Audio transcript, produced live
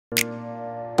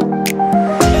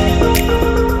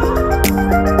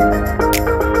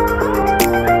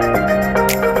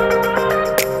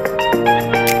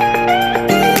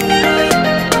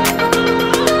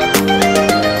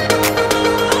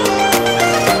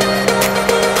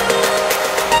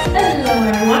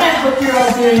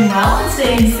doing well and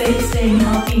staying safe, staying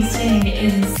healthy, staying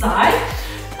inside.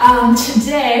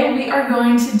 Today we are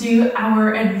going to do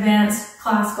our advanced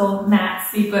classical mat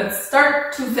sequence,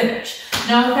 start to finish.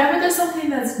 Now, if ever there's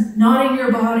something that's not in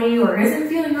your body or isn't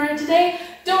feeling right today,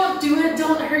 don't do it,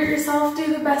 don't hurt yourself,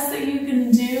 do the best that you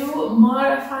can do,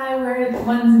 modify where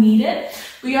one's needed.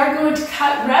 We are going to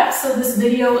cut reps, so this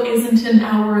video isn't an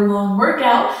hour-long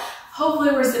workout.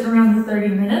 Hopefully we're sitting around the 30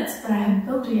 minutes, but I haven't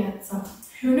filmed it yet, so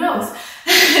who knows?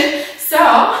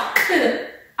 So,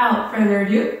 without further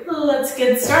ado, let's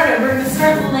get started. We're going to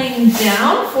start laying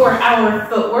down for our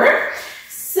footwork.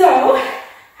 So,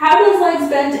 have those legs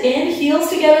bent in,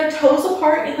 heels together, toes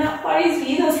apart in that Pilates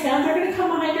V. Those hands are going to come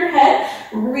behind your head.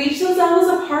 Reach those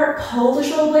elbows apart, pull the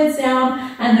shoulder blades down,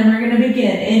 and then we're going to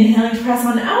begin. Inhaling to press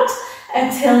on out,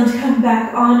 exhaling to come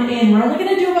back on in. We're only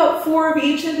going to do about 4 of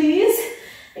each of these.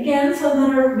 Again, so that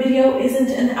our video isn't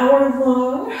an hour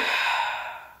long.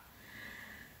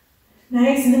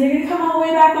 Nice, and then you're going to come all the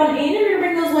way back on in, and you're going to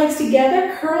bring those legs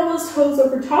together, curl those toes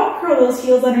over top, curl those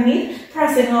heels underneath,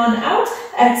 pressing on out,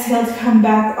 exhale to come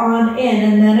back on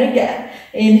in, and then again,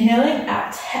 inhaling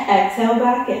out, exhale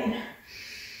back in.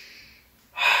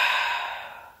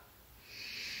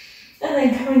 And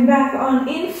then coming back on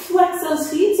in, flex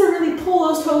those feet, so really pull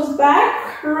those toes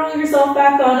back, curl yourself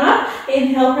back on up,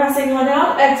 inhale, pressing on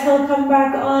out, exhale, come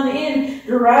back on in,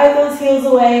 drive those heels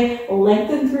away,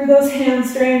 lengthen through those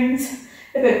hamstrings.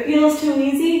 If it feels too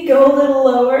easy, go a little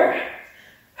lower.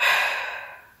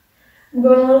 I'm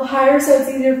going a little higher so it's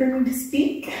easier for me to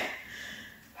speak.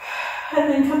 And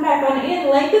then come back on in,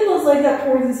 lengthen those legs up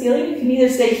towards the ceiling. You can either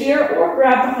stay here or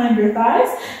grab behind your thighs,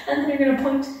 and then you're going to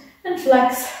point and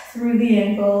flex through the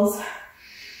ankles.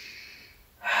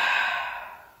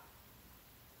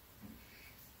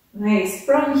 Nice.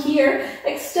 From here,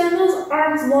 extend those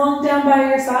arms long down by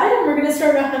your side, and we're going to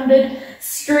start 100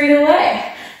 straight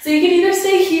away. So you can either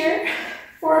stay here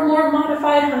for a more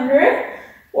modified 100,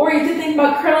 or you can think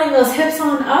about curling those hips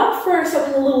on up for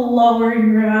something a little lower in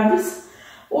grabs.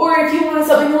 Or if you want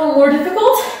something a little more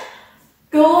difficult,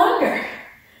 go longer.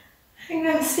 I'm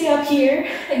going to stay up here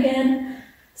again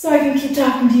so I can keep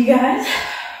talking to you guys.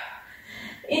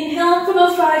 Inhaling for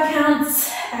those 5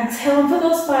 counts, exhaling for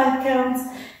those 5 counts.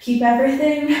 Keep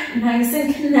everything nice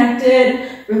and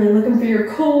connected, really looking for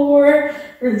your core,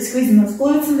 really squeezing those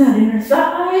glutes and that inner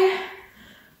thigh.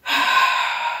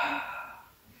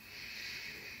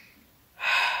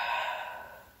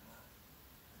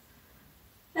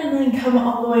 And then come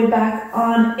all the way back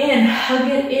on in. Hug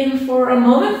it in for a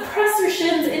moment. Press your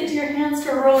shins into your hands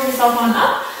to roll yourself on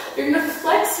up. You're going to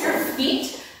flex your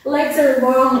feet. Legs are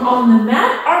long on the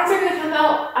mat. Arms are going to come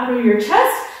out of your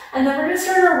chest. And then we're going to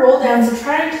start our roll down. So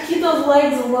trying to keep those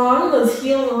legs long, those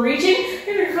heels reaching.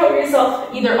 You're going to curl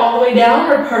yourself either all the way down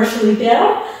or partially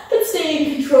down, but stay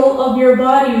in control of your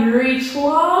body. Reach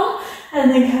long,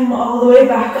 and then come all the way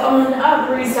back on up.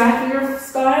 Restacking your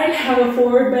spine, have a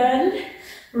forward bend.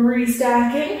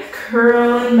 Restacking,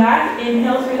 curling back.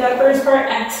 Inhale through that first part,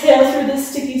 exhale through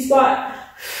this sticky spot.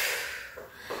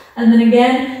 And then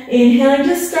again, inhaling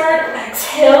to start,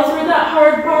 exhale through that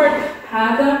hard part.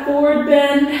 Have that forward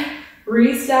bend,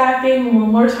 restacking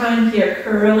one more time here,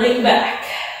 curling back.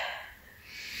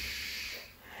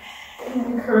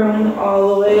 And curling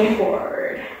all the way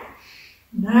forward.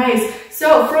 Nice.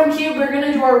 So from here, we're going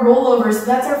to do our rollover. So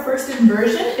that's our first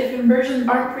inversion. If inversions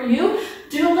aren't for you,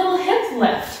 do a little hip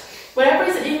lift,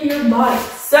 whatever's in your body.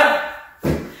 So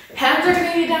hands are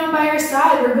going to get down by your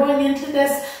side. We're going into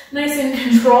this nice and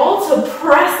controlled. So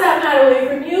press that mat away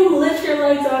from you, lift your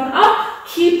legs on up.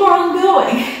 Keep on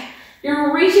going.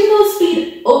 You're reaching those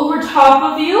feet over top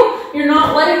of you. You're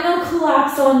not letting them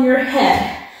collapse on your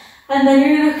head. And then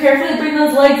you're going to carefully bring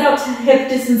those legs out to hip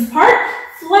distance apart.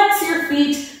 Flex your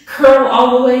feet. Curl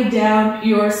all the way down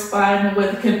your spine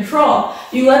with control.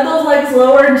 You let those legs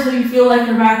lower until you feel like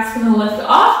your back's going to lift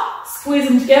off. Squeeze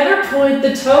them together. Point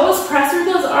the toes. Press through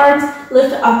those arms.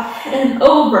 Lift up and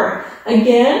over.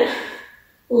 Again,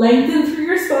 lengthen through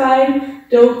your spine.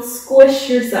 Don't squish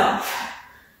yourself.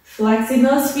 Flexing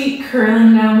those feet,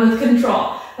 curling down with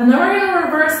control. And then we're going to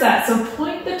reverse that. So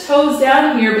point the toes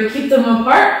down here, but keep them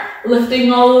apart,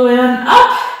 lifting all the way on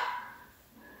up.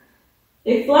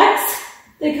 They flex,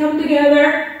 they come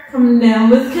together, come down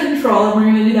with control. And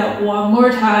we're going to do that one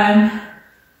more time.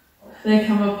 They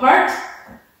come apart,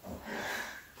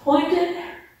 pointed,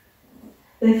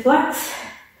 they flex,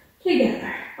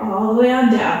 together, all the way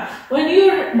on down. When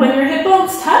your hip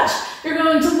bones touch, you're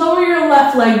going to lower your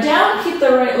left leg down, keep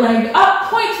the right leg up,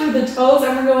 point through the toes,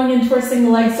 and we're going into our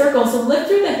single leg circle. So lift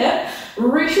through the hip,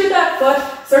 reach through that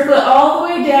foot, circle it all the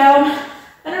way down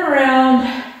and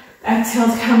around, Exhale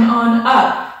to come on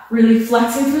up. Really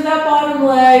flexing through that bottom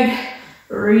leg.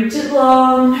 Reach it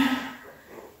long.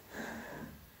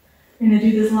 You're going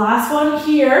to do this last one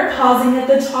here, pausing at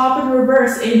the top and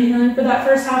reverse. Inhaling for that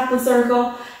first half of the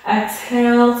circle.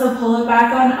 Exhale to pull it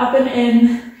back on up and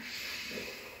in.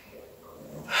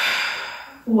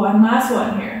 One last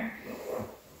one here.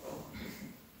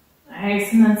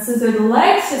 Nice, and then scissor the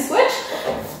legs to switch.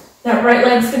 That right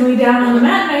leg's going to be down on the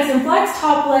mat, nice and flexed.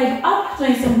 Top leg up,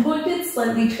 nice and pointed,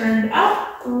 slightly turned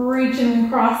out. Reaching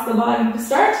across the body to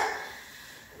start.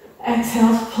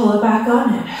 Exhale to pull it back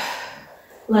on in.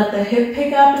 Let the hip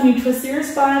pick up and you twist your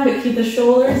spine, but keep the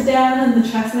shoulders down and the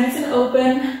chest nice and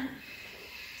open.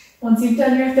 Once you've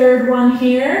done your third one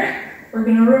here, we're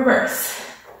going to reverse.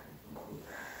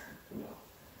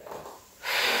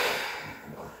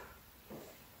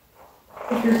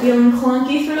 If you're feeling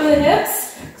clunky through the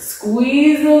hips,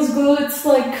 squeeze those glutes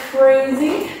like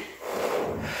crazy.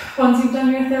 Once you've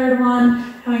done your third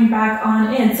one, coming back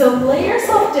on in. So lay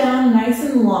yourself down nice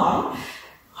and long.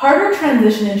 Harder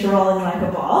transition into rolling like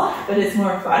a ball, but it's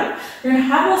more fun. You're gonna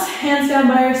have those hands down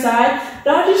by your side.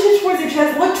 Don't just hit towards your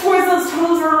chest, look towards those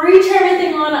toes, reach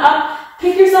everything on up.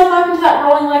 Pick yourself up into that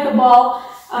rolling like a ball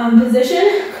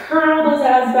position. Curl those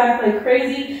abs back like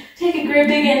crazy. Take a great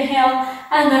big inhale,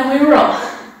 and then we roll.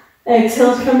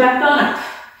 Exhale to come back on up.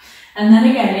 And then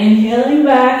again, inhaling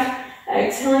back,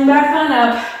 exhaling back on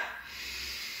up.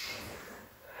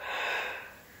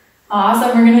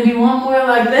 Awesome, we're gonna do one more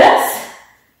like this.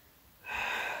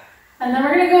 And then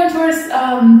we're gonna go towards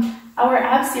our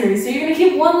ab series. So you're gonna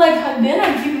keep one leg hugged in.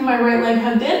 I'm keeping my right leg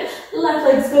hugged in. Left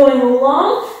leg's going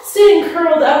long, staying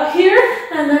curled up here,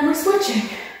 and then we're switching.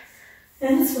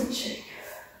 And switching.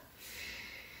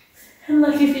 And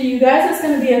lucky for you guys, it's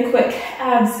gonna be a quick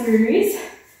ab series.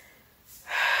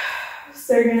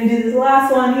 So you're gonna do this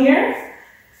last one here.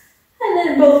 And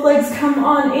then both legs come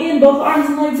on in, both arms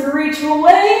and legs reach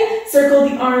away. Circle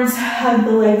the arms, hug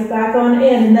the legs back on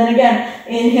in. And then again,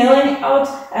 inhaling out,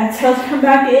 exhale to come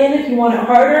back in. If you want it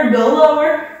harder, go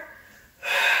lower.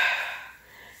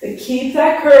 But keep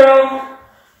that curl.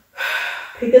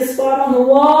 Pick a spot on the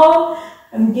wall.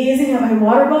 I'm gazing at my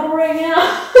water bottle right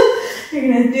now.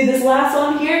 You're gonna do this last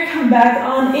one here, come back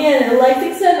on in. Legs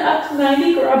extend up to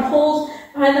 90, grab hold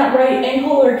behind that right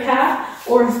ankle or calf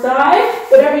or thigh,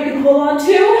 whatever you can hold on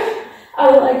to.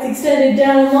 Other legs extended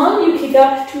down and long, you kick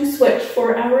up to switch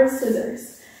for our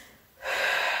scissors.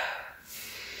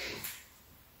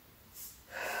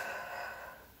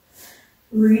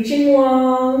 Reaching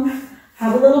long,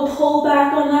 have a little pull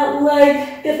back on that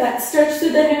leg, get that stretch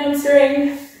through the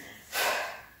hamstring.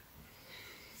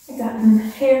 I got some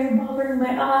hair bothering my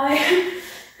eye.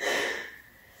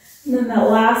 And then that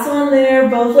last one there,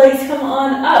 both legs come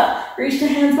on up. Reach the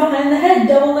hands behind the head,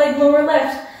 double leg, lower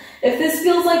left. If this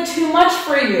feels like too much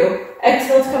for you,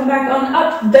 exhale to come back on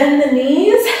up, bend the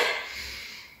knees.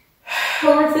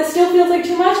 Or if this still feels like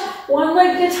too much, one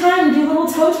leg at a time, do little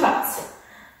toe taps.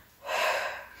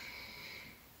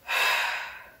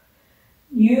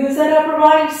 Use that upper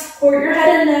body to support your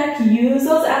head and neck. Use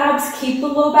those abs. Keep the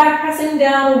low back pressing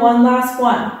down. One last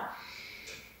one.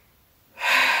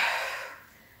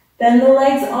 Bend the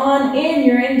legs on in.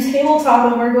 You're in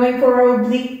tabletop and we're going for our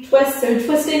oblique twist. So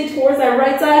twisting towards that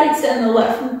right side, extend the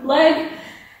left leg.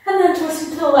 And then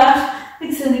twisting to the left,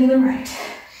 extending the right.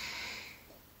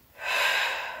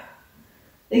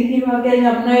 Thinking about getting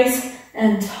up nice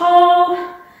and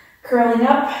tall. Curling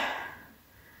up.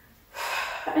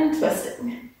 And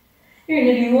twisting. You're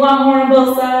going to do one more on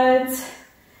both sides.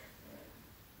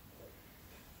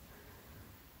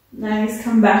 Nice,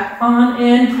 come back on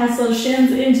in, press those shins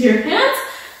into your hands,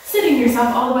 sitting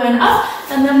yourself all the way on up,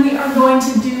 and then we are going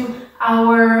to do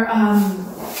our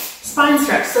spine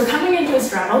stretch. So coming into a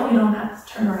straddle, you don't have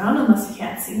to turn around unless you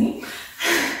can't see me.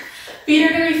 Feet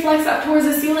are going to be flexed up towards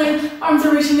the ceiling, arms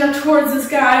are reaching up towards the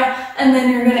sky, and then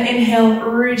you're going to inhale,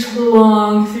 reach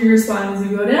long through your spine as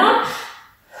you go down.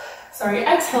 Sorry,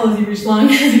 exhale as you reach long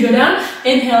as you go down,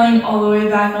 inhaling all the way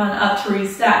back on up to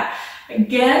restack.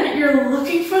 Again, you're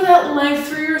looking for that length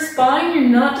through your spine. You're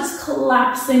not just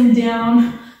collapsing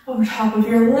down over top of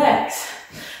your legs.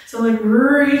 So like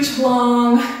reach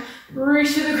long,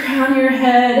 reach to the crown of your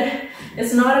head.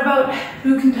 It's not about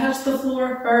who can touch the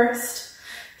floor first.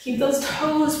 Keep those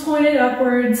toes pointed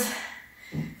upwards.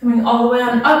 Coming all the way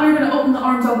on up, you're going to open the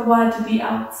arms out wide to the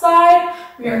outside.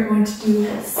 We are going to do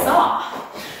a saw.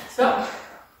 So,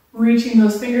 reaching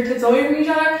those fingertips away from each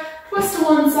other, twist to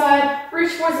one side,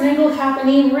 reach towards an angle, calf and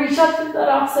knee, reach up to that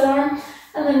opposite arm,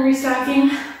 and then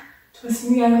restacking,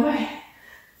 twisting the other way.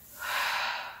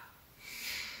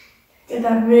 Get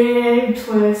that big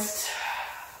twist.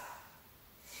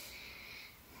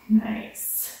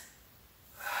 Nice.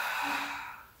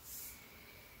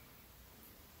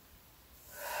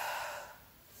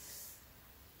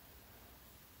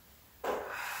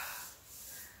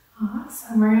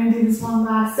 Awesome. We're going to do this one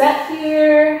last set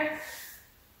here.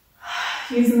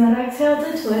 Using that exhale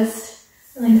to twist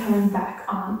and then coming back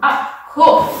on up.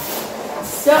 Cool.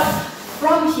 So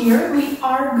from here, we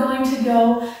are going to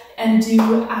go and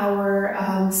do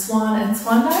our swan and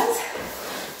swan dives.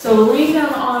 So laying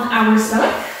down on our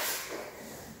stomach.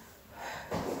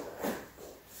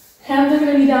 Hands are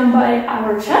going to be down by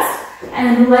our chest.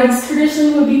 And legs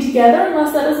traditionally would be together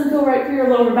unless that doesn't feel right for your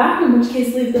lower back, in which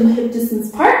case leave them hip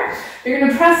distance apart. You're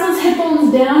going to press those hip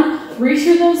bones down, reach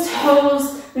through those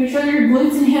toes, make sure your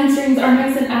glutes and hamstrings are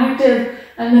nice and active,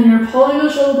 and then you're pulling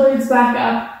those shoulder blades back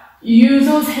up. Use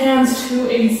those hands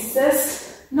to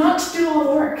assist, not to do all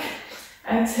the work.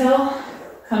 Exhale,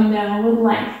 come down with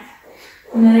length.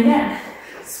 And then again,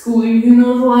 squeezing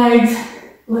those legs,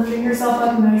 lifting yourself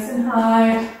up nice and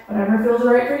high, whatever feels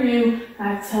right for you.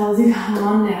 Exhale as you come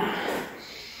on down.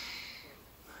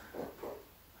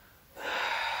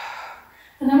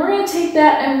 And then we're going to take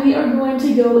that and we are going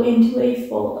to go into a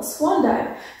full swan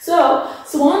dive. So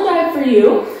swan dive for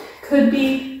you could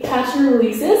be catch and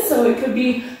releases. So it could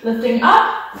be lifting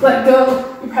up, let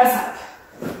go, you press up.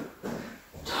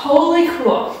 Totally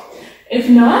cool. If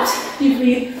not, you could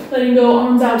be letting go,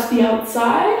 arms out to the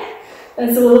outside.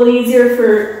 That's a little easier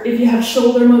for if you have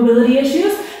shoulder mobility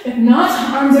issues. If not,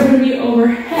 arms are going to be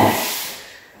overhead.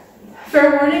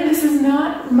 Fair warning, this is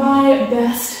not my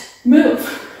best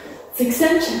move. It's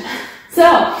extension.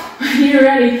 So, when you're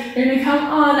ready, you're going to come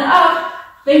on up.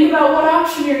 Think about what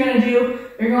option you're going to do.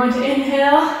 You're going to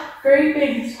inhale, very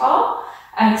big, tall.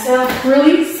 Exhale,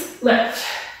 release, lift.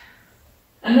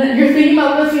 And then you're thinking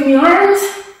about lifting the arms,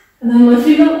 and then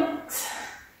lifting the legs.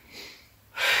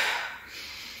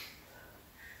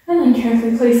 And then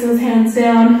carefully place those hands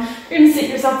down. You're going to sit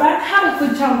yourself back, have a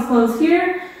quick child's pose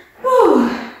here. Whew.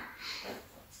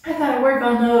 I gotta work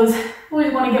on those.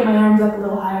 Always want to get my arms up a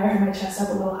little higher and my chest up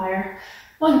a little higher.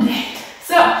 One day.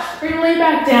 So, we're going to lay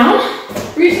back down.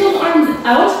 Reach those arms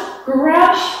out.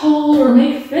 Grab hold or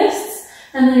make fists.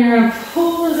 And then you're going to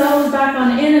pull those elbows back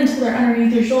on in until they're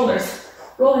underneath your shoulders.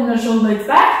 Rolling those shoulder blades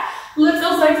back. Lift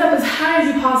those legs up as high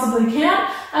as you possibly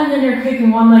can. And then you're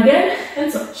kicking one leg in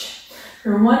and switch.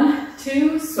 For 1,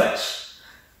 2, switch.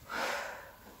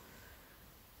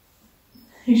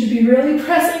 You should be really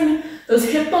pressing those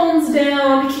hip bones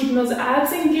down, keeping those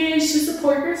abs engaged to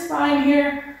support your spine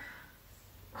here.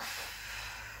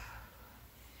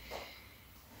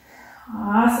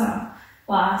 Awesome.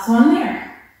 Last one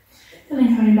there. And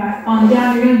then coming back on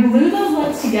down, you're going to glue those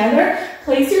legs together.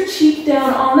 Place your cheek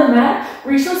down on the mat.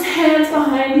 Reach those hands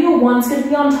behind you. One's going to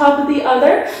be on top of the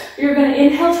other. You're going to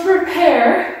inhale to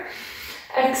prepare.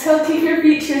 Exhale, kick your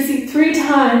feet to your seat 3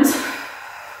 times.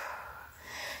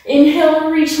 Inhale,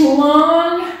 reach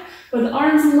long with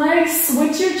arms and legs.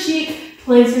 Switch your cheek.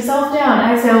 Place yourself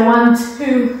down. Exhale, 1,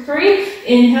 2, 3.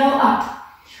 Inhale, up.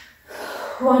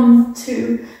 1,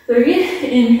 2,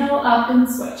 3. Inhale, up and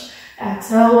switch.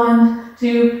 Exhale, 1,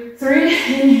 2,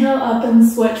 3. Inhale, up and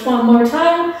switch. One more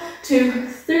time. 2,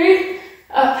 3.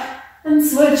 Up and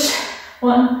switch.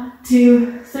 1,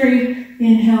 2, 3.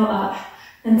 Inhale, up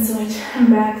and switch. And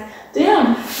back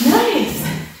down. Nice.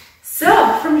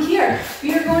 So from here,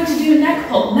 we are going to do neck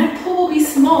pull. Neck pull will be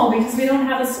small because we don't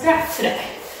have a strap today.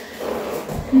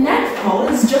 Neck pull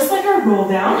is just like our roll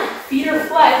down. Feet are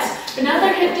flexed, but now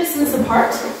they're hip distance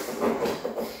apart.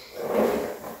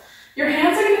 Your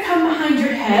hands are going to come behind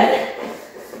your head,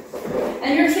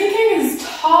 and you're thinking as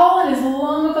tall and as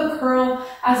long of a curl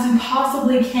as you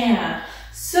possibly can.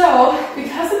 So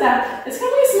because of that, it's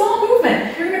going to be a small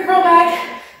movement. You're going to curl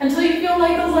back until you feel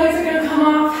like those legs are going to come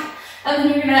off. And then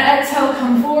you're going to exhale,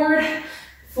 come forward,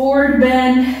 forward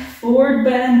bend,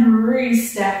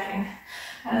 restacking.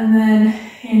 And then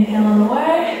inhale on the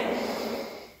way,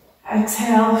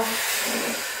 exhale,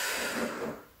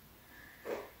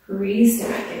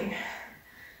 restacking.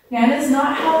 Again, it's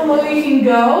not how low you can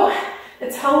go,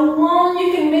 it's how long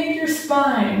you can make your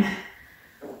spine.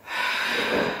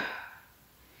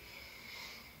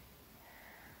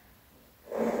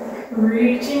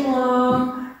 Reaching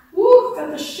long. Woo, got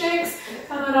the shakes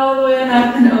coming all the way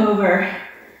up and over.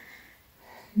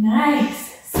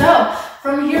 Nice. So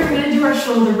from here, we're going to do our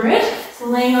shoulder bridge. So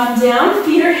laying on down,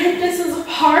 feet are hip distance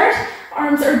apart,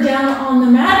 arms are down on the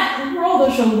mat, and roll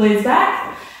those shoulder blades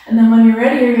back. And then when you're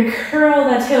ready, you're going to curl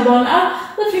that tailbone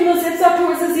up, lifting those hips up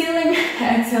towards the ceiling.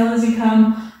 Exhale as you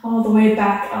come all the way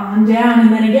back on down.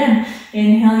 And then again,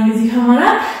 inhaling as you come on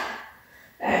up,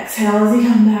 exhale as you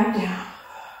come back down.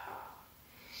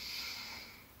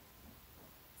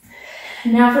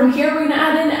 And now from here, we're gonna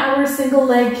add in our single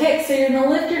leg kick. So you're gonna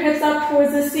lift your hips up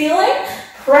towards the ceiling,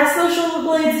 press those shoulder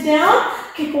blades down,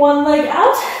 kick one leg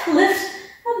out, lift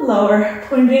and lower,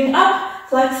 pointing up,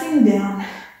 flexing down.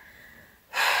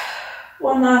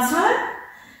 One last time,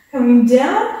 coming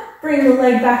down, bring the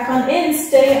leg back on in,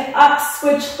 stay up,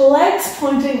 switch legs,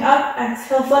 pointing up,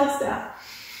 exhale, flex down.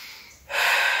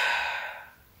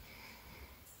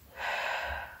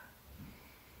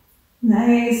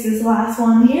 Nice, this last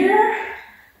one here.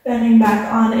 Bending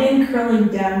back on in, curling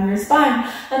down your spine.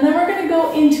 And then we're gonna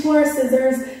go into our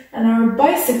scissors and our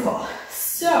bicycle.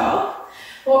 So,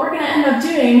 what we're gonna end up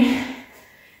doing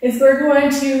is we're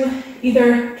going to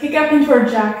either kick up into our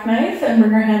jackknife and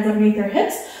bring our hands underneath our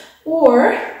hips,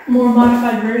 or more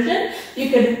modified version, you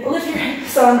could lift your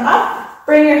hips on up,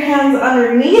 bring your hands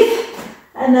underneath,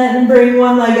 and then bring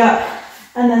one leg up,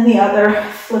 and then the other,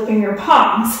 flipping your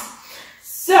palms.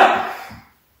 So,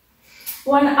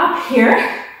 one up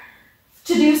here.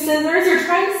 To do scissors, you're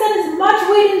trying to set as much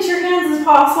weight into your hands as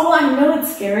possible. I know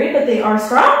it's scary, but they are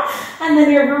strong. And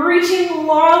then you're reaching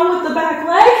long with the back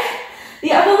leg.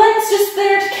 The other leg's just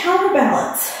there to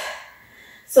counterbalance.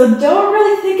 So don't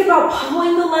really think about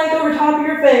pulling the leg over top of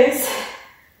your face.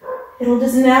 It'll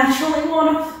just naturally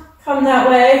want to come that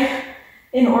way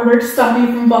in order to stop you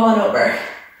from falling over.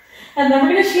 And then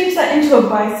we're going to change that into a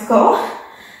bicycle.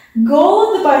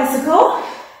 Goal of the bicycle,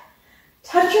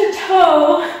 touch your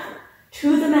toe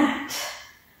to the mat.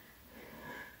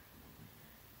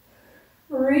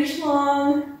 Reach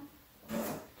long.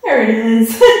 There it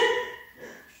is.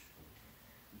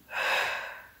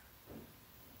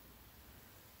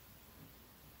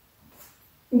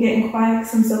 I'm getting quiet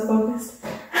because I'm so focused.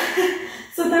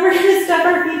 So then we're going to step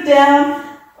our feet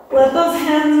down, let those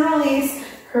hands release,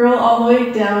 curl all the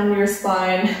way down your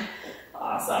spine.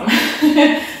 Awesome.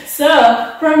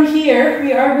 So from here,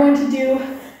 we are going to do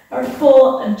our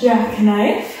full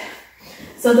jackknife.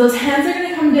 So those hands are going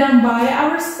to come down by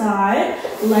our side.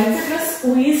 Legs are going to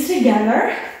squeeze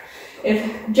together.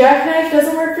 If jackknife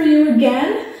doesn't work for you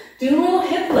again, do little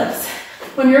hip lifts.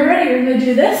 When you're ready, you're going to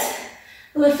do this,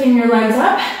 lifting your legs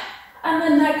up, and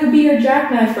then that could be your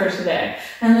jackknife for today.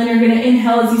 And then you're going to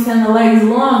inhale as you send the legs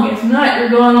long. If not, you're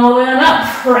going all the way on up.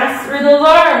 Press through those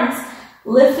arms.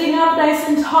 Lifting up nice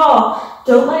and tall.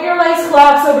 Don't let your legs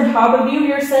collapse over top of you.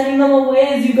 You're sending them away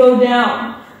as you go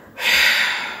down.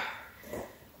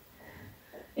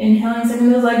 Inhaling, sending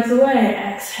those legs away.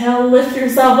 Exhale, lift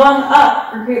yourself on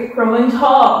up. Growing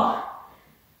tall.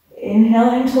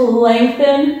 Inhaling to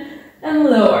lengthen and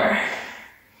lower.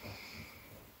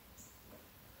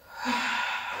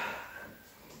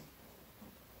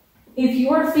 If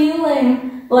you are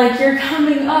feeling like you're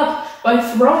coming up by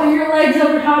throwing your legs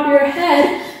over top of your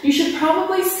head, you should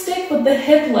probably stick with the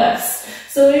hip lifts.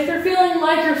 So if you're feeling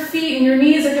like your feet and your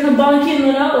knees are going to bonk you in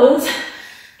the nose,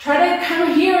 try to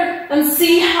come here and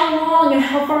see how long and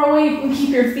how far away you can keep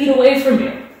your feet away from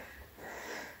you.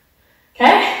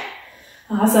 Okay?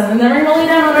 Awesome. And then we're going to lay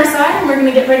down on our side and we're going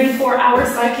to get ready for our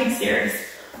side kick series.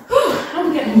 Whew,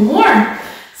 I'm getting warm.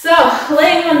 So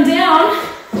laying on down,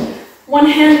 one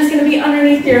hand is going to be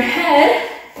underneath your head.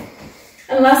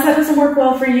 Unless that doesn't work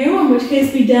well for you, in which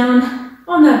case be down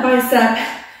on that bicep.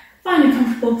 Find a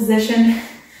comfortable position.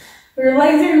 Your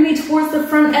legs are going to be towards the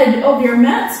front edge of your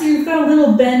mat, so you've got a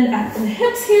little bend at the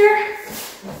hips here.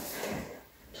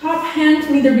 Top hand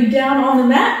can either be down on the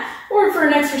mat, or for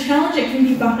an extra challenge, it can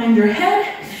be behind your head.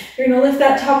 You're going to lift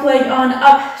that top leg on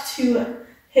up to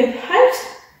hip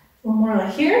height. One more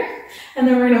like here. And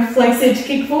then we're going to flex it to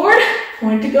kick forward,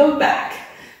 point to go back.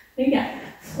 Again,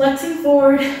 flexing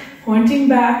forward, pointing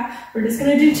back. We're just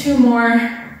going to do 2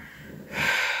 more.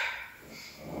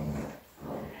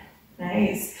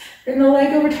 Nice. Bring the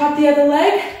leg over top the other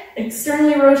leg.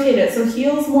 Externally rotate it. So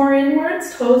heels more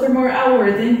inwards, toes are more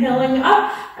outwards. Inhaling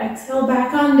up, exhale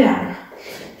back on down.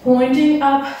 Pointing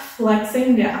up,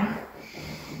 flexing down.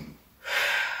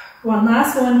 One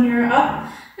last one here,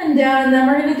 up and down. And then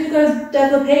we're going to do those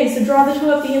développés. So draw the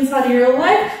toe up the inside of your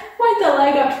leg. Point the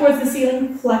leg up towards the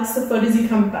ceiling. Flex the foot as you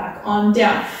come back on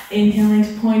down. Inhaling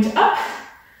to point up.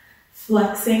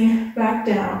 Flexing back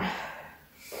down.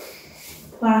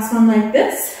 Last one like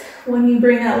this. When you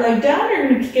bring that leg down, you're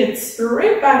going to kick it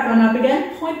straight back on up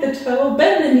again. Point the toe,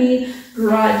 bend the knee,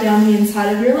 draw it down the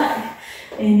inside of your leg.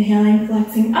 Inhaling,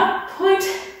 flexing up, point,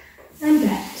 and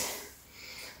bend.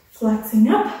 Flexing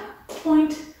up,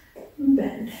 point, and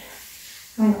bend.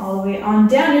 Going all the way on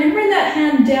down. You're going to bring that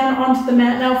hand down onto the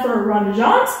mat now for a rond de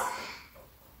jambes.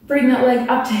 Bring that leg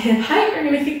up to hip height. You're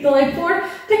going to kick the leg forward,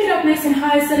 pick it up nice and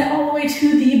high, send it all the way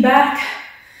to the back.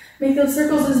 Make those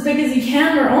circles as big as you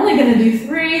can. We're only going to do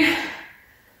 3.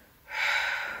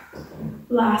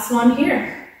 Last one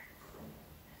here.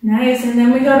 Nice, and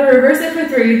then we gotta reverse it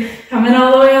for 3. Coming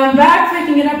all the way on back,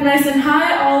 picking it up nice and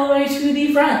high, all the way to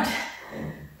the front.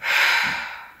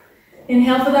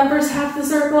 Inhale for that first half of the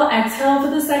circle, exhale for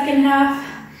the second half.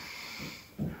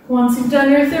 Once you've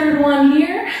done your third one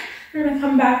here, we're gonna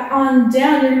come back on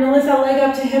down. You're gonna lift that leg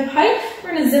up to hip height.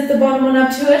 We're gonna zip the bottom one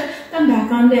up to it, then back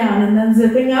on down, and then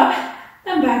zipping up,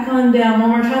 and back on down. One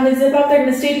more time, they zip up, they're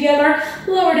gonna stay together,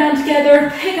 lower down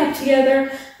together, pick up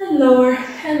together, and lower,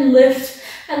 and lift,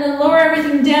 and then lower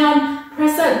everything down.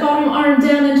 Press that bottom arm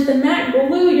down into the mat,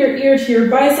 glue your ear to your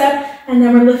bicep, and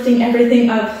then we're lifting everything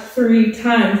up 3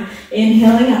 times.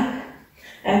 Inhaling up,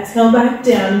 exhale back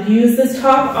down. Use this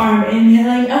top arm,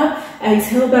 inhaling up,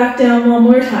 exhale back down one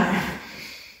more time.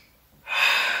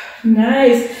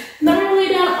 Nice. And then we're gonna lay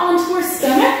down onto our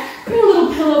stomach. Bring a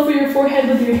little pillow for your forehead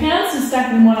with your hands, just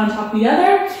stacking one on top of the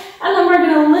other. And then we're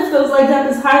gonna lift those legs up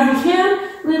as high as you can.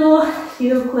 Little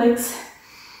heel clicks.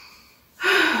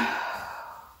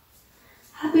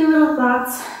 Happy little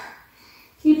thoughts.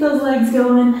 Keep those legs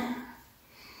going.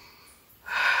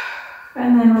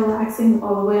 And then relaxing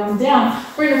all the way on down.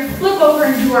 We're gonna flip over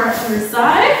into our other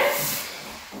side.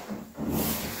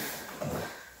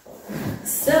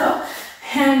 So,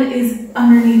 hand is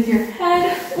underneath your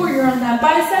head, or you're on that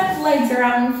bicep, legs are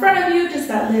out in front of you, just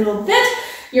that little bit.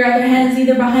 Your other hand is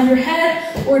either behind your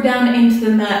head or down into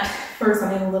the mat for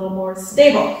something a little more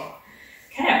stable.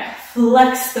 Okay,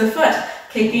 flex the foot,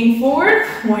 kicking forward,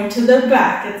 point to the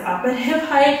back. It's up at hip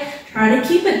height, try to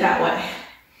keep it that way.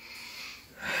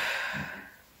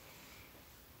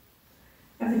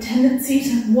 I have a tendency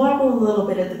to wobble a little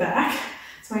bit at the back,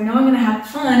 so I know I'm gonna have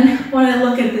fun when I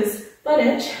look at this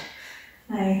footage.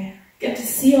 I get to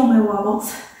see all my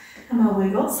wobbles and my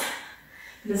wiggles.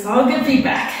 It's all good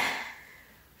feedback.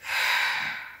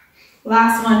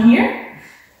 Last one here.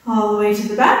 All the way to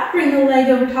the back. Bring the leg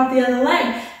over top the other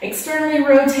leg. Externally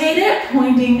rotate it,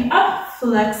 pointing up,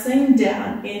 flexing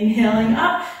down. Inhaling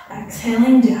up,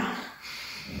 exhaling down.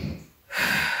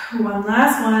 One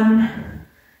last one.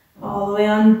 All the way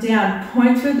on down.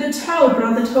 Point through the toe.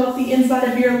 Draw the toe up the inside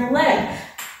of your leg.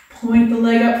 Point the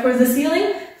leg up towards the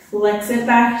ceiling. Flex it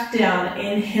back down.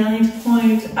 Inhaling to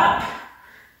point up.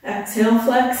 Exhale,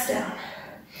 flex down.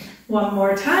 One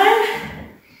more time.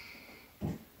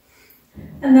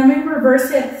 And then we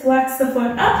reverse it. Flex the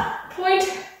foot up. Point,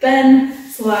 bend,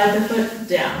 slide the foot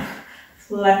down.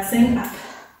 Flexing up.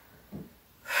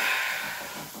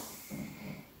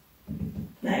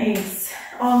 Nice.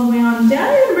 All the way on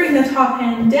down. You're going to bring the top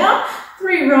hand down.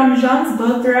 3 ranjans,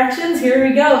 both directions. Here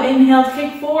we go. Inhale,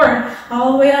 kick forward.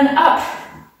 All the way on up.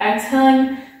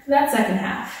 Exhaling to that second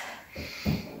half.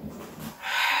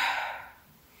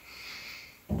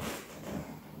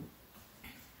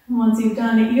 Once you've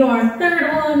done your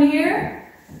third one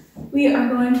here, we are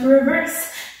going to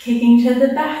reverse. Kicking to the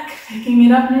back, picking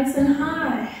it up nice and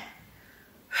high.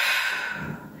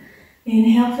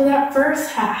 Inhale for that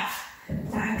first half.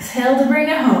 Exhale to bring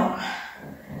it home.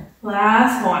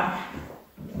 Last one.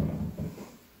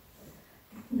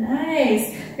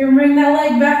 Nice. You're going to bring that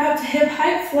leg back up to hip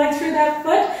height, flex through that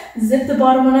foot, zip the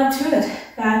bottom one up to it.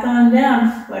 Back on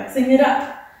down, flexing it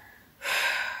up.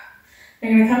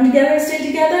 You're going to come together, stay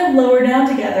together, lower down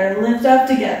together, lift up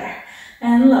together,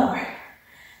 and lower,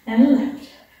 and lift.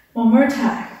 One more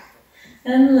time.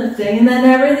 And lifting, and then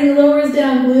everything lowers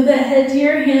down. Glue that head to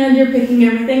your hand, you're picking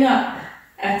everything up.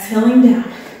 Exhaling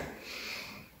down.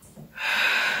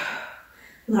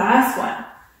 Last one.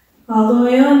 All the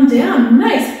way on down.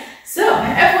 Nice. So,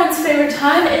 everyone's favorite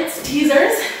time, it's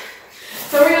teasers.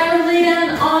 So we're going to lay down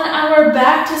on our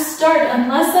back to start,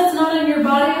 unless that's not in your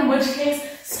body, in which case,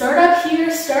 start up here,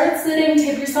 start sitting,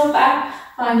 tip yourself back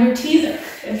on your teaser.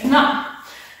 If not,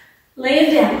 lay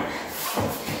it down.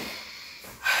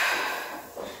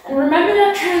 And remember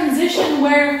that transition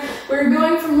where we're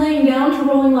going from laying down to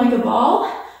rolling like a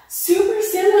ball? Super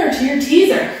similar to your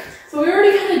teaser. So we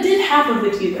already kind of did half of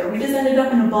the teaser. We just ended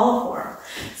up in a ball form.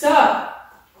 So,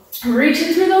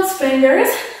 reaching through those fingers.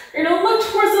 You're going to look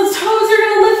towards those toes. You're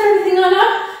going to lift everything on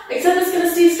up, except it's going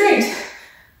to stay straight.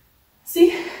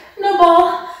 See? No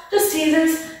ball, just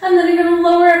teasers. And then you're going to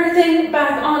lower everything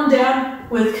back on down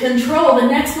with control. The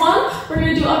next one, we're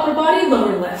going to do upper body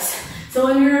lower lifts. So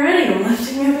when you're ready,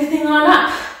 lifting everything on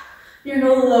up. You're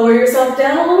going to lower yourself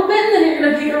down a little bit, and then you're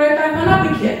going to pick it right back on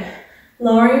up again.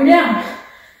 Lowering down.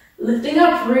 Lifting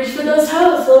up, reach for those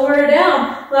toes, lower it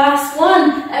down. Last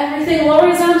one, everything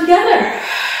lowers down together.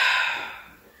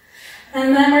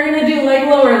 And then we're going to do leg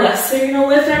lower lifts. So you're going to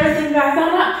lift everything back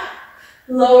on up.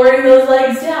 Lowering those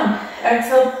legs down.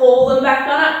 Exhale, pull them back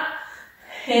on up.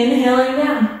 Inhaling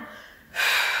down.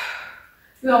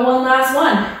 We got one last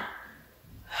one.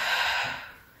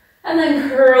 And then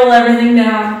curl everything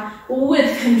down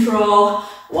with control.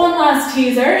 One last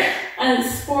teaser, and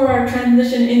it's for our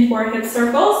transition into our hip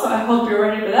circle, so I hope you're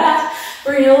ready for that.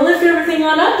 We're going to lift everything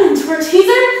on up into our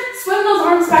teaser, swing those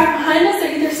arms back behind us,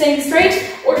 they're either staying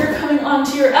straight or you're coming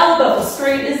onto your elbow.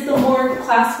 Straight is the more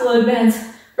classical advanced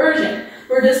version.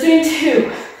 We're just doing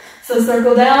 2. So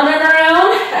circle down and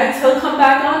around, exhale, come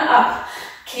back on up.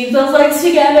 Keep those legs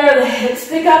together, the hips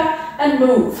pick up and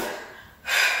move.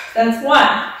 That's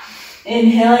 1.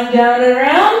 Inhaling down and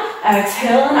around,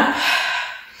 exhale and up.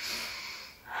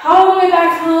 All the way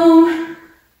back home.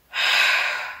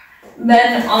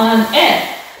 Then on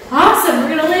in. Awesome.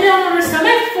 We're going to lay down on our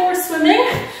stomach for swimming.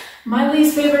 My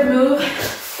least favorite move,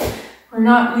 or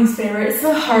not least favorite, it's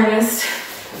the hardest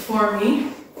for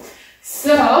me.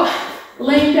 So,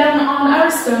 laying down on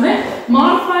our stomach,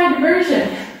 modified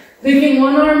version. Picking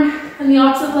one arm and the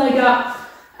opposite leg up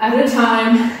at a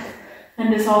time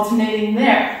and just alternating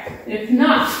there. If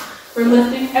not, we're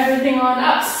lifting everything on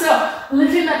up. So,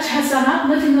 lifting that chest on up,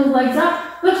 lifting those legs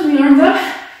up, lifting the arms up,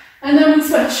 and then we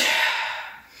switch.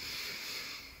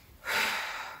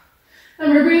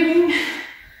 And we're breathing,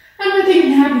 and we're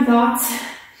thinking happy thoughts.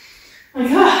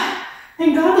 Like, ah,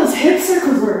 thank God those hip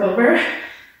circles were over.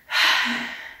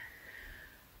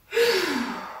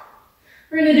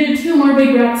 We're going to do 2 more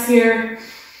big breaths here.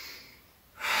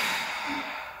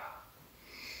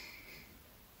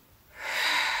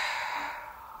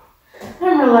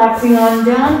 And relaxing on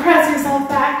down. Press yourself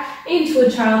back into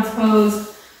a child's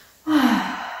pose.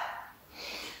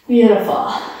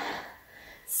 Beautiful.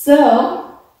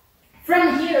 So,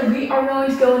 from here, we are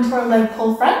going to go into our leg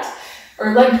pull front,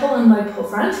 or leg pull and leg pull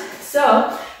front.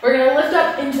 So, we're going to lift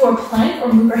up into our plank,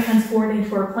 or move our hands forward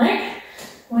into our plank.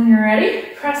 When you're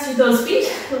ready, press through those feet,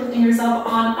 lifting yourself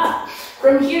on up.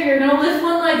 From here, you're going to lift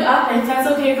one leg up, if that's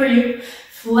okay for you.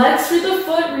 Flex through the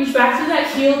foot, reach back through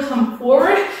that heel, come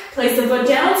forward, place the foot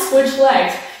down, switch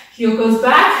legs. Heel goes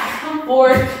back, come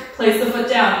forward, place the foot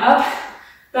down, up,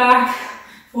 back,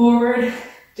 forward,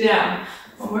 down.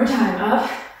 One more time, up,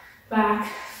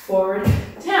 back, forward,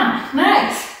 down.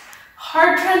 Nice.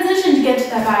 Hard transition to get to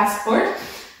that back support.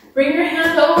 Bring your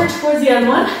hand over towards the other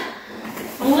one.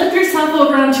 Lift yourself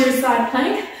over onto your side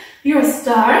plank. You're a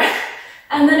star.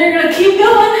 And then you're going to keep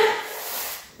going.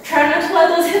 Try not to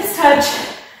let those hips touch.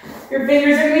 Your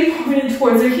fingers are going to be pointed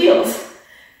towards your heels.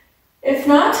 If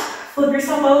not, flip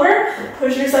yourself over,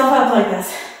 push yourself up like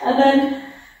this. And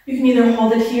then you can either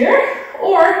hold it here,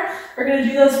 or we're going to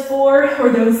do those 4 or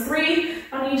those 3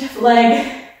 on each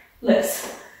leg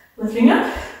lifts. Lifting up,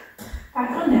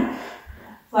 back on down.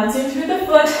 Flexing through the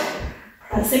foot,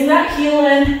 pressing that heel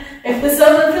in. If this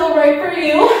doesn't feel right for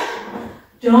you,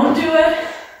 don't do it.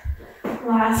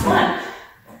 Last one.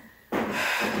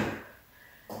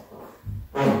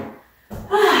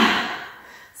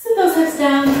 Sit those hips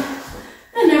down.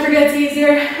 It never gets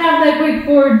easier. Have that quick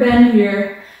forward bend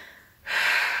here.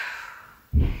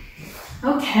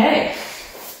 Okay.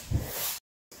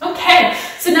 Okay,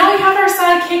 so now we have our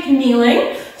side kick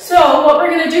kneeling. So what we're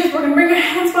going to do is we're going to bring our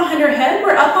hands behind our head.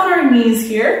 We're up on our knees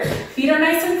here. Feet are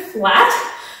nice and flat.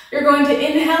 You're going to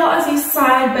inhale as you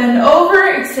side bend over,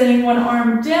 extending one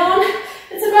arm down.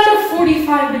 It's about a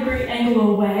 45-degree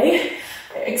angle away.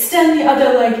 Extend the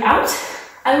other leg out.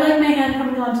 I like my hand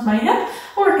coming onto my hip,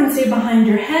 or it can stay behind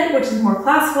your head, which is more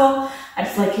classical. I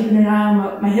just like keeping an eye on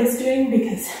what my hip's doing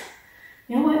because,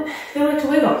 you know what, they like to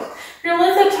wiggle. You're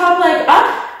going to lift the top leg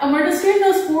up, and we're just doing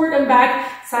those forward and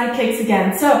back side kicks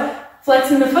again. So,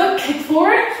 flexing the foot, kick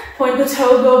forward, point the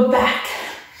toe, go back.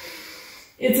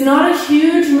 It's not a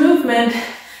huge movement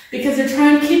because you're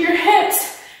trying to keep your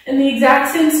hips in the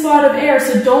exact same spot of air.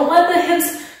 So don't let the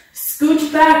hips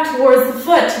scooch back towards the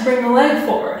foot to bring the leg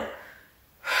forward.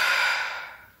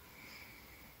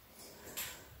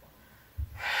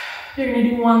 You're going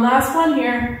to do one last one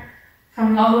here.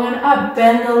 Coming all the way up,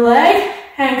 bend the leg,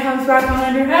 hand comes back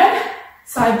behind your head,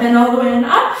 side bend all the way and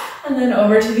up, and then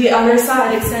over to the other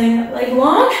side, extending that leg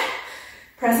long,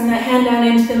 pressing that hand down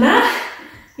into the mat.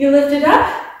 You lift it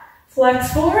up,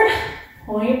 flex forward,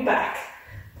 point back.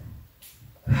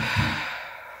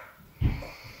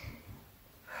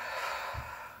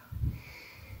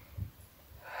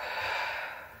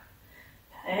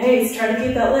 Nice, try to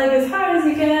keep that leg as high as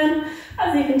you can.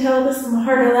 As you can tell, this is a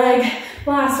harder leg.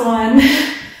 Last one.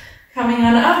 Coming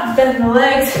on up, bend the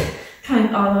legs,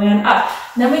 coming all the way on up.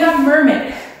 Then we got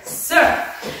mermaid. So,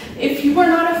 if you are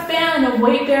not a fan of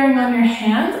weight bearing on your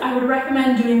hands, I would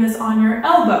recommend doing this on your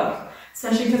elbow,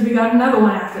 especially because we got another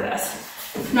one after this.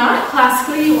 If not,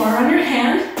 classically you are on your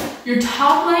hand, Your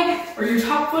top leg or your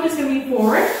top foot is going to be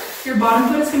forward. Your bottom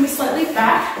foot is going to be slightly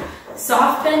back.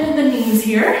 Soft bend in the knees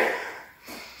here.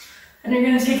 And you're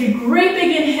going to take a great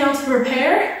big inhale to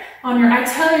prepare. On your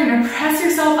exhale, you're going to press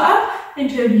yourself up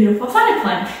into a beautiful side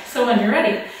plank. So when you're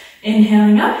ready,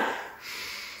 inhaling up,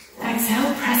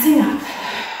 exhale, pressing up.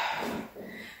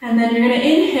 And then you're going to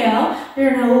inhale,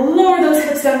 you're going to lower those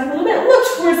hips down a little bit,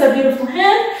 look towards that beautiful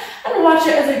hand, and watch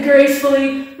it as it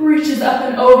gracefully reaches up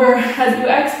and over as you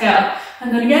exhale.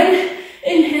 And then again,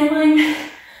 inhaling,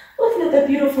 looking at that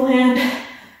beautiful hand,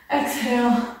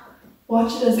 exhale,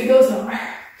 watch it as it goes over.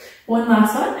 One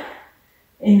last one,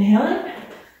 inhaling,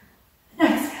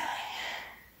 exhaling.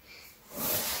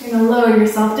 You're going to lower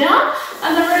yourself down,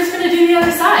 and then we're just going to do the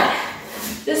other side.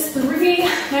 Just 3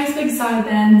 nice big side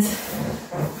bends.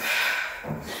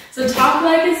 So top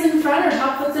leg is in front, or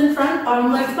top foot's in front,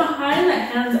 bottom leg's behind,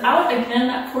 that hand's out, again,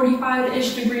 that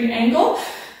 45-ish degree angle.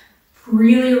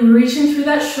 Really reaching through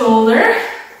that shoulder.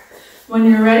 When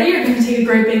you're ready, you're going to take a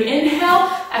great big inhale,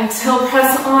 exhale,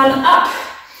 press on up.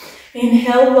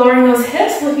 Inhale, lowering those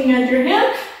hips, looking at your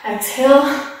hand, exhale,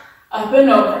 up and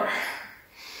over.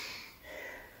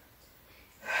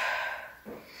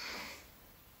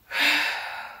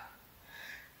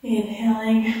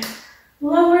 Inhaling,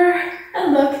 lower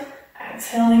and look,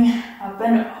 exhaling, up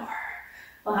and over.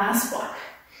 Last one.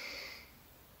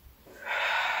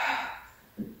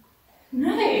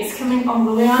 Nice, coming all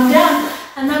the way on down.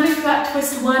 And then we've got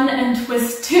twist 1 and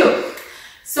twist 2.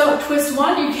 So twist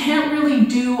 1, you can't really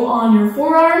do on your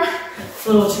forearm. It's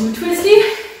a little too twisty,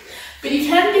 but you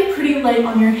can get pretty light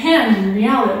on your hand in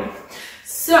reality.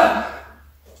 So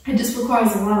it just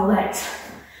requires a lot of legs.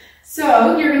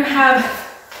 So you're gonna have,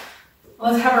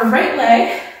 let's have our right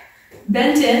leg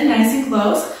bent in, nice and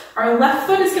close. Our left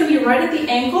foot is going to be right at the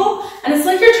ankle, and it's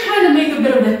like you're trying to make a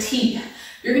bit of a T.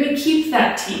 You're going to keep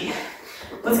that T.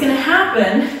 What's going to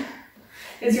happen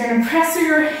is you're going to press through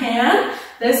your hand.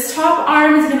 This top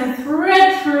arm is going to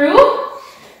thread through,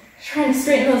 trying to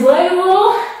straighten those legs a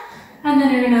little, and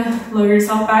then you're going to lower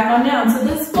yourself back on down. So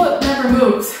this foot never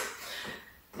moves.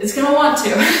 It's going to want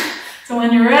to. So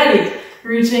when you're ready,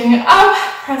 reaching up,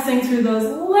 pressing through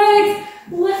those legs,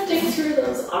 lifting through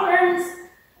those arms,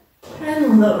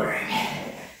 and lowering.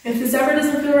 If this ever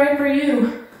doesn't feel right for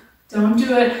you, don't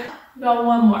do it. We got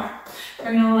one more.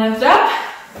 We're gonna lift up,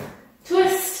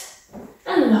 twist,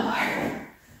 and lower.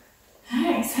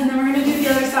 Nice, and then we're gonna do the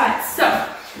other side. So,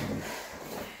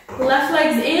 left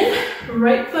leg's in,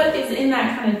 right foot is in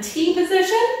that kind of T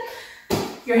position.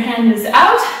 Your hand is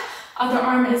out, other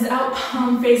arm is out,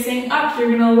 palm facing up.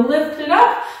 You're gonna lift it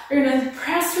up. You're gonna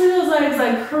press through those legs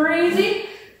like crazy.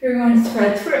 You're going to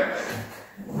thread through.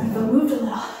 My foot moved a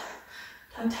little.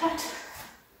 Tut tut.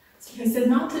 That's what I said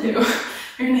not to do.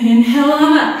 You're gonna inhale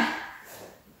on up.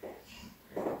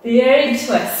 Big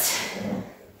twist.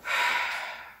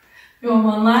 Doing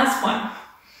one last one.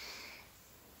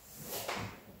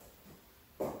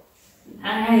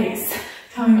 Nice.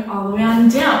 Coming all the way on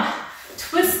down.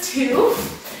 Twist 2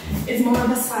 is more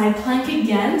of a side plank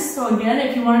again. So again,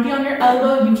 if you want to be on your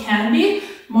elbow, you can be.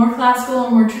 More classical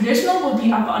or more traditional will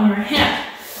be up on your hand.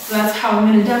 So that's how I'm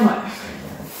going to demo it.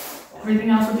 Everything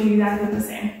else will be exactly the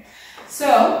same.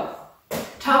 So,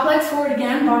 top leg's forward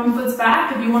again, bottom foot's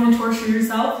back. If you want to torture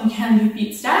yourself, you can do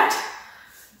feet stacked.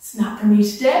 It's not for me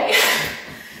today.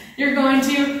 You're going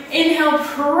to inhale,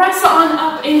 press on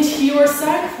up into your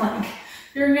side plank.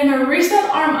 You're going to reach that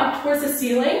arm up towards the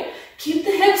ceiling. Keep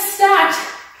the hips stacked.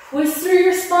 Twist through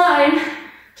your spine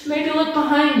to maybe look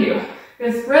behind you. You're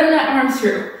going to thread that arm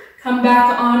through. Come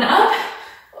back on up.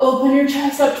 Open your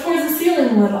chest up towards the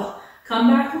ceiling a little. Come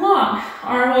back long.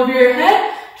 Arm over your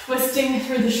head, twisting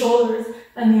through the shoulders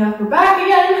and the upper back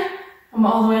again. Come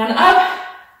all the way on up.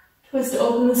 Twist to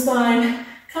open the spine.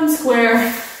 Come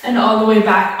square and all the way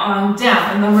back on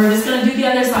down. And then we're just going to do the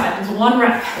other side. There's one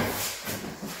rep.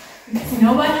 Because you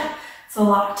know what? It's a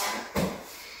lot.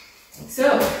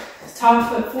 So,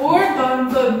 top foot forward, bottom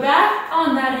foot back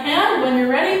on that hand. When you're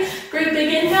ready, great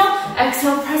big inhale.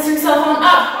 Exhale, press yourself on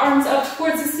up. Arms up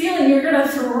towards the ceiling. You're going to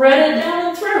thread it down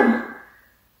and through.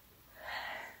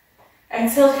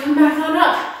 Exhale to come back on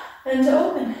up and to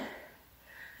open.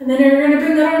 And then you're going to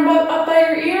bring that arm up by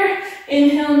your ear.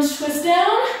 Inhale and twist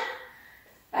down.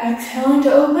 Exhaling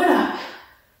to open up.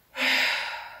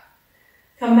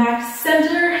 Come back to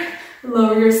center.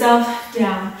 Lower yourself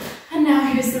down. And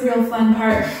now here's the real fun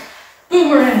part.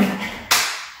 Boomerang.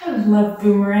 I love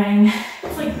boomerang.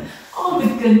 It's like all the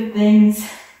good things.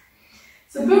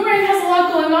 So boomerang has a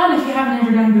lot going on if you haven't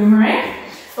ever done boomerang.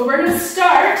 But we're going to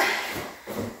start.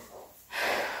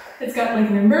 It's got like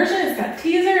an inversion, it's got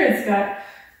teaser, it's got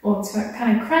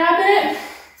kind of crab in it.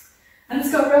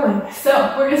 going.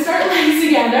 So we're gonna start legs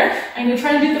together. I'm gonna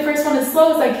try and do the first one as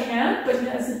slow as I can, but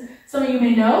as some of you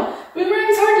may know, boomerang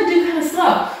is hard to do kind of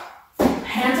slow.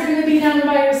 Hands are gonna be down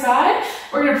by your side.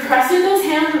 We're gonna press through those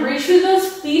hands, reach through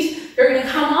those feet. You're gonna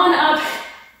come on up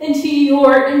into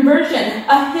your inversion.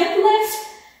 A hip lift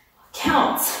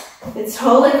counts. It's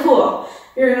totally cool.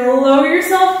 You're gonna lower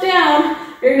yourself down.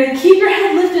 You're gonna keep your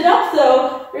head lifted up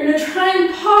though. You're gonna try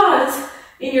and pause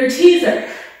in your teaser.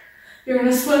 You're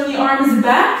gonna swim the arms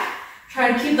back.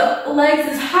 Try to keep the legs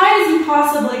as high as you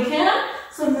possibly can.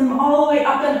 Swim them all the way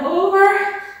up and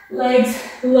over. Legs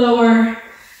lower,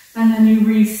 and then you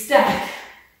re-stack.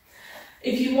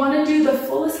 If you wanna do the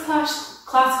fullest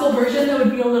classical version, there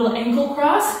would be a little ankle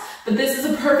cross, but this is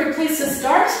a perfect place to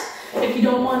start if you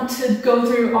don't want to go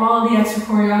through all the extra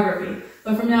choreography.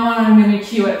 But from now on, I'm gonna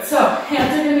cue it. So,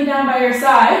 hands are gonna be down by your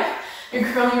side. You're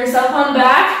curling yourself on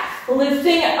back,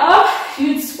 lifting up.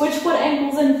 You'd switch foot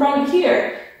ankles in front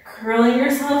here. Curling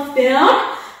yourself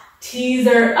down,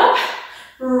 teaser up,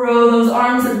 row those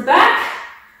arms back,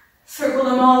 circle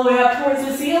them all the way up towards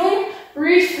the ceiling,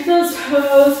 reach for those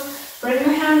toes, bring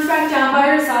the hands back down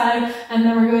by your side, and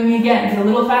then we're going again. Get a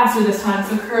little faster this time,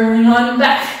 so curling on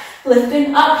back,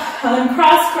 lifting up, and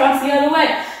cross the other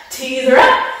way, teaser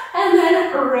up, and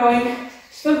then rowing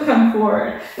to come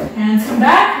forward. Hands come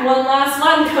back, one last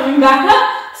one, coming back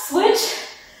up, switch,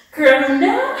 curling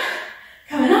down,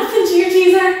 coming up into your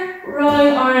teaser,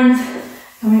 rowing arms,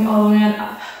 coming all the way on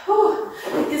up. Whew,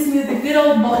 it gives me the good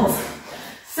old bubbles.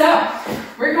 So,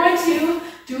 we're going to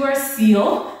do our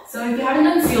seal. So if you haven't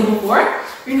done seal before,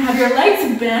 you're gonna have your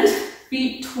legs bent,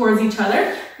 feet towards each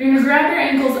other. You're gonna grab your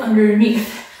ankles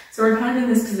underneath. So we're kind of in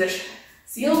this position.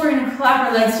 Seal, we're gonna clap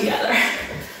our legs together.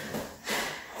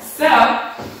 So,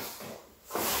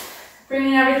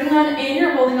 bringing everything on in,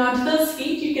 you're holding on to those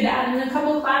feet. You could add in a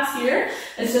couple claps here.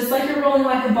 It's just like you're rolling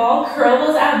like a ball. Curl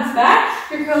those abs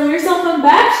back. You're curling yourself on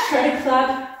back. Try to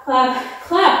clap, clap,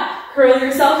 clap. Curl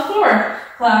yourself forward.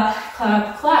 Clap,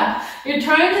 clap, clap. You're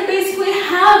trying to basically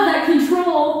have that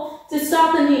control to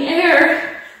stop in the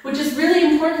air, which is really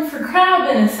important for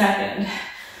crab in a second.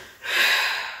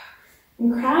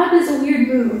 And crab is a weird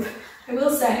move, I will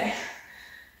say.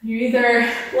 You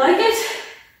either like it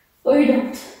or you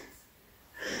don't.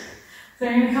 So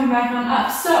you're gonna come back on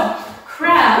up. So,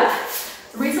 crab,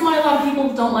 the reason why a lot of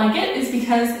people don't like it is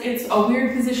because it's a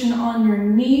weird position on your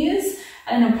knees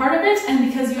and a part of it, and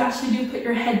because you actually do put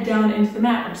your head down into the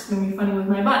mat, which is gonna be funny with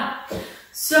my butt.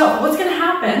 So, what's gonna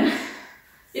happen,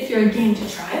 if you're game to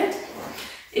try it,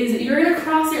 is that you're gonna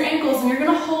cross your ankles and you're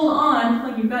gonna hold on,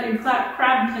 like you've got your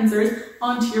crab pincers,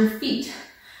 onto your feet.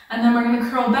 And then we're gonna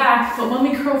curl back, but when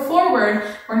we curl forward,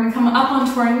 we're gonna come up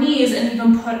onto our knees and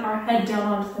even put our head down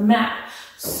onto the mat.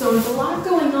 So there's a lot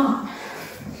going on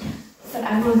that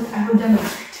I will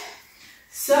demonstrate.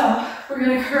 So we're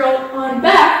gonna curl on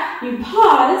back, you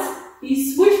pause,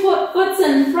 you switch foots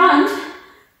in front,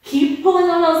 keep pulling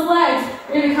on those legs.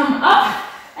 You're gonna come up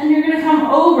and you're gonna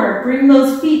come over, bring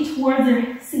those feet towards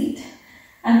your seat.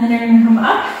 And then you're gonna come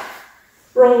up,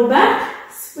 roll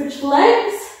back, switch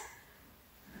legs,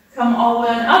 come all the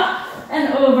way on up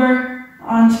and over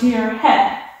onto your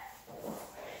head.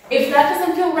 If that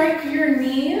doesn't feel right for your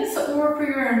knees or for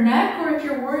your neck, or if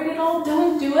you're worried at all,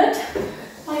 don't do it.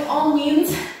 By all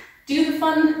means, do the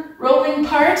fun rolling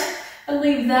part and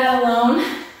leave that alone.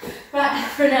 But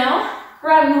for now,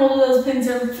 grab and hold of those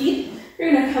pincer feet.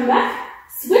 You're gonna come back,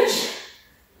 switch,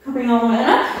 coming all the way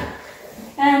up,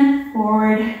 and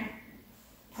forward,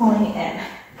 pulling in.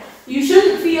 You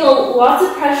shouldn't feel lots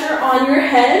of pressure on your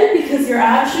head because your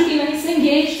abs should be nice and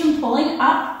engaged and pulling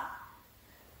up.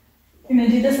 You're gonna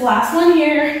do this last one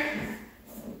here.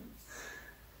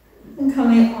 And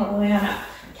coming all the way on up.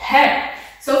 Okay,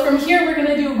 so from here we're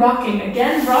gonna do rocking.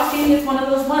 Again, rocking is one of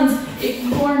those ones, if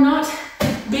you are not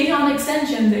big on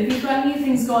extensions, if you've got knee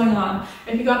things going on,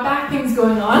 if you've got back things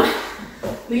going on,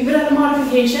 leave it at a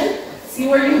modification, see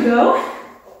where you go.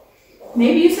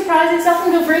 Maybe you surprise yourself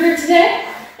and go further today.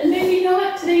 And maybe you know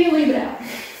what, today you leave it out.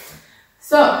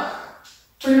 So,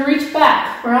 we're gonna reach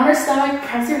back. We're on our stomach,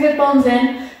 press your hip bones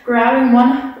in, grabbing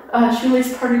one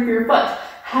shoelace part of your foot.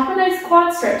 Have a nice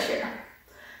quad stretch here.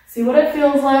 See what it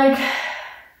feels like.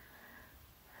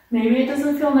 Maybe it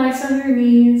doesn't feel nice on your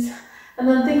knees. And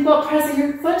then think about pressing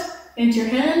your foot into your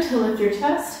hand to lift your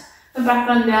chest. And back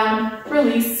on down,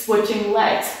 release, switching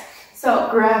legs. So,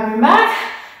 grab your back,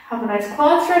 have a nice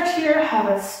quad stretch here, have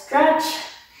a stretch.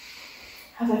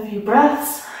 Have a few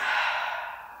breaths.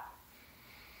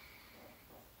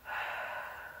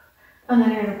 And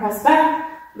then you're gonna press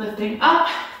back, lifting up,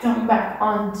 coming back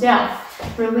on down.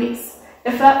 Release.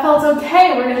 If that felt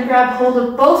okay, we're gonna grab hold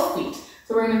of both feet.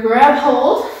 So we're gonna grab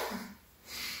hold,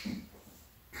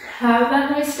 Have that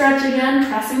nice stretch again,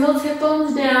 pressing those hip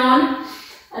bones down.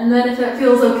 And then if that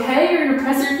feels okay, you're gonna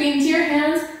press your feet into your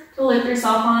hands to lift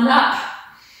yourself on up.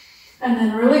 And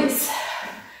then release.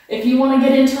 If you wanna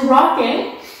get into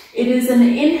rocking, it is an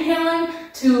inhaling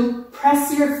to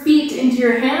press your feet into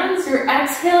your hands. You're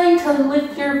exhaling to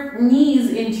lift your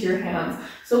knees into your hands.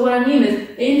 So what I mean is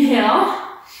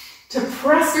inhale to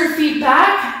press your feet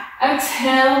back,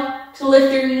 exhale to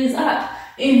lift your knees up.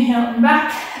 Inhale and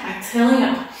back, exhaling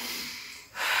up.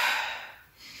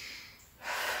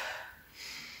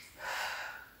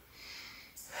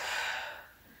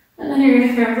 And then you're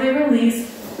gonna carefully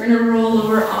release. We're gonna roll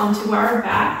over onto our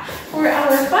back for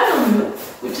our final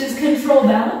move, which is control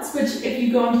balance, which if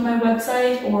you go onto my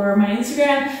website or my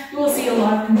Instagram, you will see a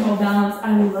lot of control balance.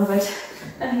 I love it.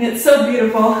 I think it's so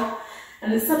beautiful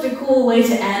and it's such a cool way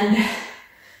to end.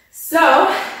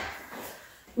 So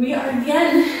we are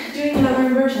again doing another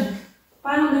inversion.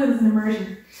 Final move is an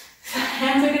inversion.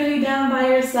 Hands are gonna be down by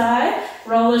your side.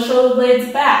 Roll the shoulder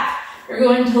blades back. You're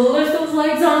going to lift those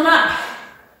legs on up.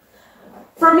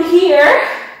 From here,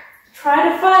 try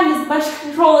to find as much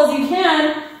control as you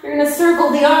can. You're gonna circle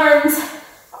the arms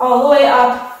all the way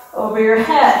up over your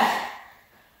head.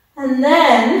 And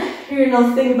then you're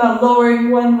gonna think about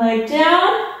lowering one leg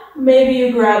down. Maybe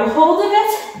you grab a hold of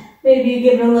it. Maybe you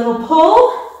give it a little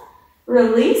pull.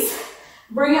 Release.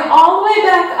 Bring it all the way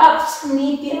back up to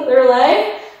meet the other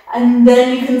leg. And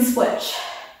then you can switch.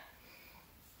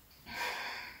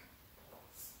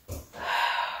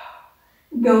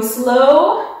 Go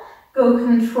slow, go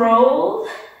controlled.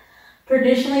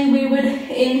 Traditionally, we would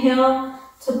inhale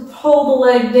to pull the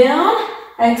leg down,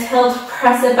 exhale to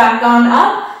press it back on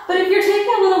up. But if you're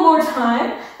taking a little more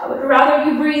time, I would rather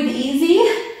you breathe easy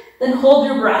than hold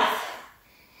your breath.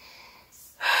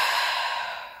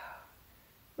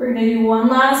 We're gonna do one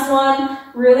last one.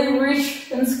 Really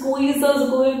reach and squeeze those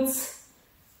glutes.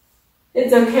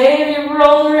 It's okay if you've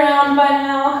rolled around by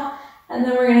now. And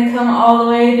then we're gonna come all the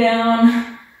way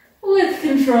down with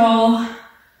control.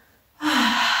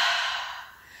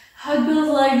 Hug those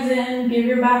legs in, give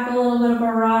your back a little bit of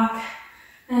a rock,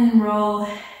 and roll.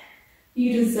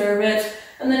 You deserve it.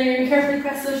 And then you're gonna carefully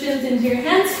press those shins into your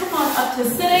hands. Come on up to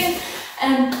sitting.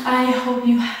 And I hope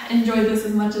you enjoyed this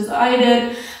as much as I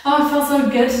did. Oh, it felt so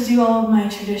good to do all of my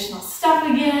traditional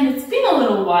stuff again. It's been a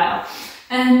little while.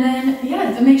 And then,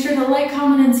 yeah, make sure to like,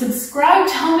 comment, and subscribe.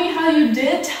 Tell me how you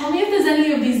did. Tell me if there's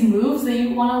any of these moves that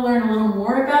you want to learn a little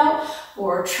more about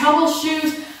or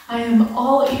troubleshoot. I am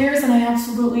all ears and I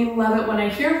absolutely love it when I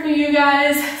hear from you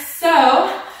guys.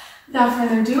 So, without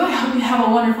further ado, I hope you have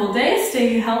a wonderful day.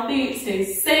 Stay healthy, stay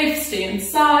safe, stay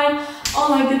inside, all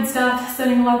that good stuff.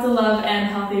 Sending lots of love and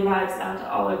healthy vibes out to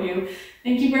all of you.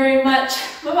 Thank you very much.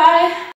 Bye-bye.